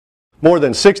More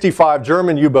than 65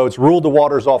 German U-boats ruled the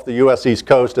waters off the U.S. East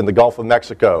Coast and the Gulf of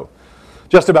Mexico.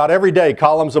 Just about every day,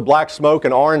 columns of black smoke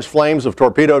and orange flames of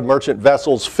torpedoed merchant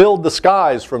vessels filled the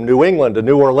skies from New England to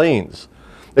New Orleans.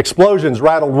 Explosions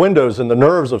rattled windows and the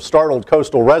nerves of startled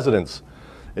coastal residents,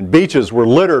 and beaches were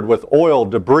littered with oil,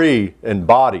 debris, and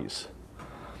bodies.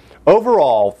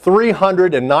 Overall,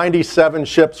 397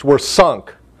 ships were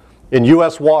sunk in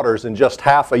U.S. waters in just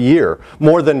half a year.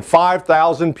 More than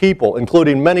 5,000 people,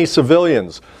 including many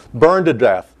civilians, burned to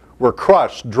death, were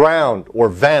crushed, drowned, or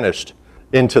vanished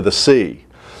into the sea.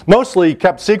 Mostly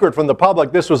kept secret from the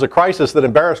public, this was a crisis that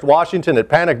embarrassed Washington, it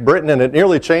panicked Britain, and it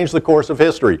nearly changed the course of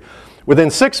history. Within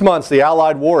 6 months, the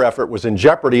Allied war effort was in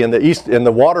jeopardy, and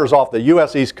the waters off the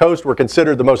U.S. East Coast were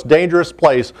considered the most dangerous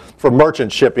place for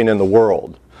merchant shipping in the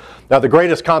world. Now, the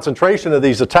greatest concentration of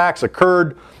these attacks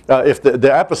occurred, if the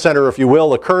epicenter, if you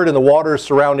will, occurred in the waters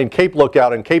surrounding Cape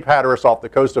Lookout and Cape Hatteras off the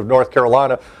coast of North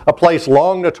Carolina, a place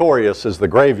long notorious as the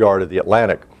graveyard of the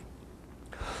Atlantic.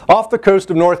 Off the coast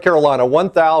of North Carolina,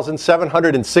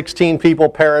 1,716 people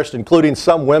perished, including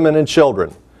some women and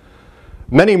children.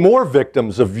 Many more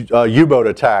victims of U-boat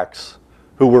attacks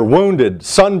who were wounded,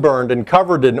 sunburned, and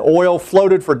covered in oil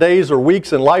floated for days or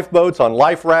weeks in lifeboats, on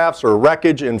life rafts, or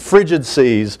wreckage in frigid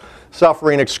seas,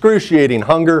 suffering excruciating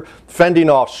hunger, fending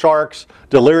off sharks,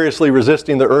 deliriously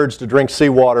resisting the urge to drink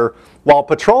seawater, while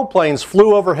patrol planes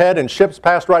flew overhead and ships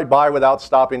passed right by without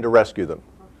stopping to rescue them.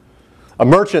 A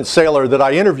merchant sailor that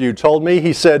I interviewed told me,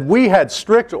 he said, "We had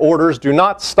strict orders, do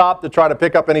not stop to try to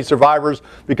pick up any survivors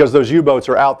because those U-boats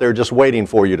are out there just waiting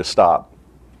for you to stop."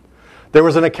 There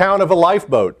was an account of a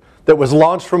lifeboat that was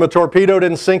launched from a torpedoed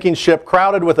and sinking ship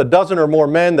crowded with a dozen or more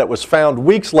men that was found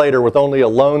weeks later with only a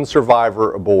lone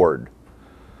survivor aboard.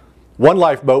 One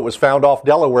lifeboat was found off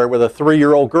Delaware with a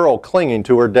 3-year-old girl clinging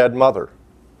to her dead mother.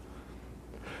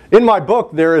 In my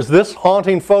book, there is this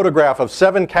haunting photograph of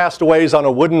 7 castaways on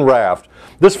a wooden raft.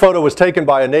 This photo was taken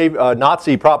by a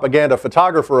Nazi propaganda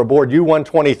photographer aboard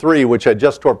U-123, which had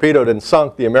just torpedoed and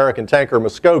sunk the American tanker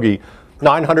Muskogee,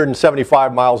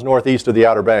 975 miles northeast of the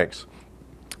Outer Banks.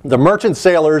 The merchant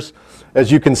sailors,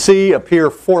 as you can see, appear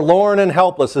forlorn and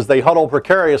helpless as they huddle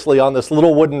precariously on this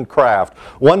little wooden craft.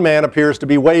 One man appears to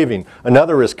be waving.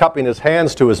 Another is cupping his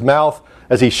hands to his mouth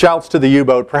as he shouts to the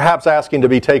U-boat, perhaps asking to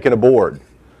be taken aboard.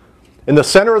 In the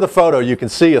center of the photo, you can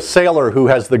see a sailor who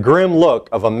has the grim look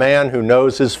of a man who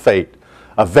knows his fate,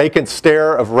 a vacant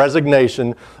stare of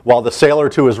resignation, while the sailor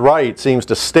to his right seems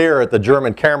to stare at the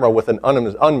German camera with an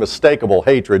unmistakable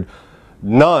hatred.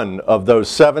 None of those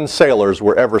 7 sailors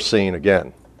were ever seen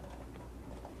again.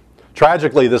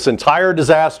 Tragically, this entire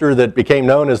disaster that became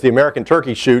known as the American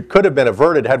Turkey Shoot could have been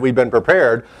averted had we been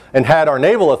prepared and had our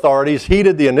naval authorities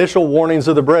heeded the initial warnings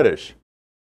of the British.